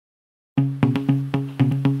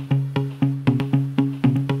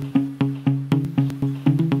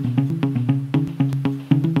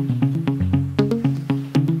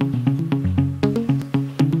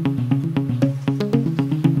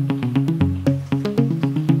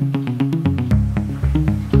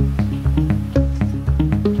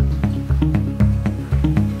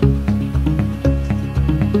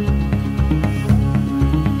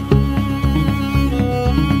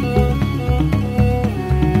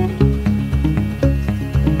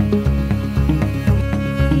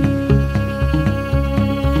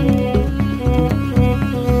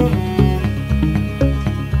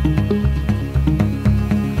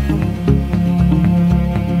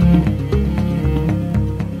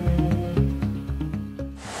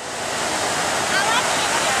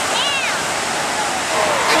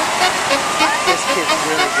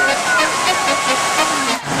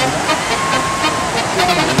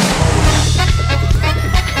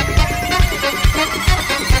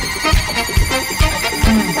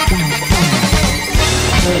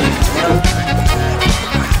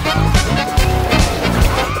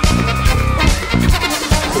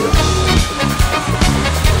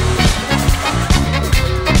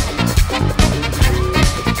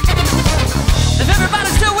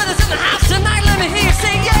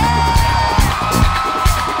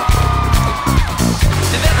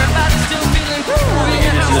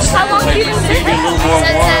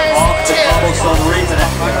the cobblestone reef. Do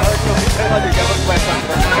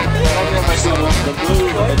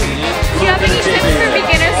you have any tips for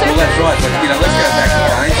beginners? Well, that's right, but you know, let's go back to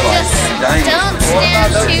Dane's. Don't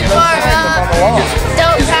stand too far up,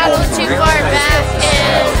 don't paddle too far back,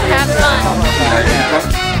 and have fun.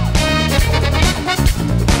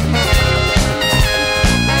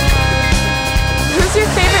 Who's your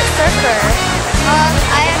favorite surfer?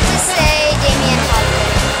 I have to say Damien Hopkins.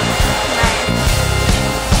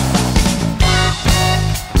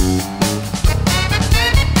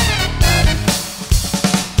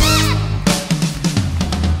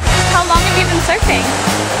 How long have you been surfing?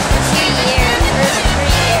 A few years, or 3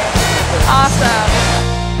 years. Awesome.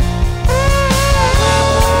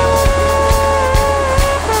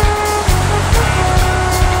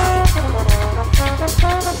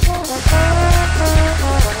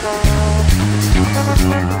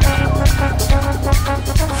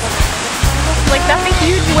 Like, that's a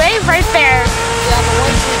huge wave right there. Yeah, but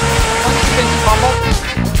once you've been pummeled,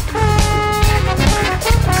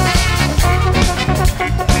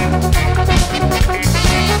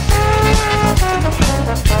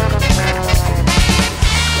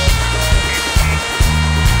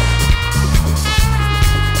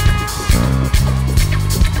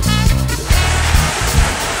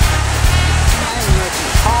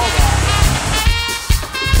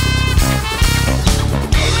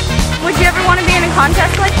 Would you ever want to be in a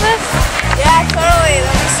contest like this? Yeah, totally.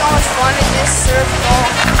 That'd be so much fun to just surf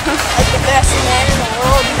like the best man in the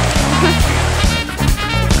world.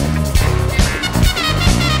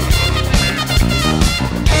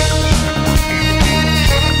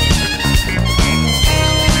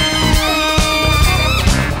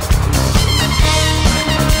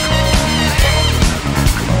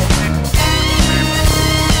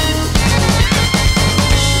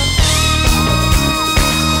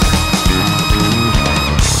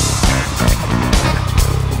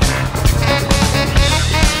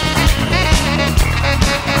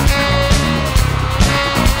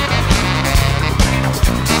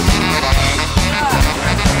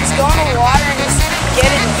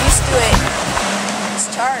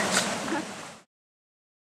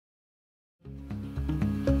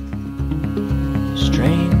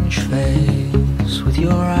 Strange face with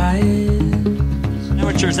your eyes.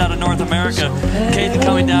 Amateurs out of North America. Caden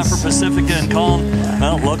coming down for Pacifica and Colin,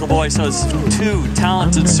 well, local boy. So it's 2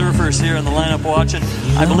 talented surfers here in the lineup watching.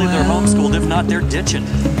 I believe they're homeschooled. If not, they're ditching.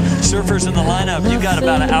 Surfers in the lineup, you've got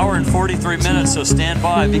about 1 hour and 43 minutes, so stand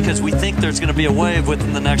by because we think there's going to be a wave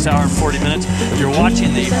within the next hour and 40 minutes. You're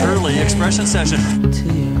watching the early expression session.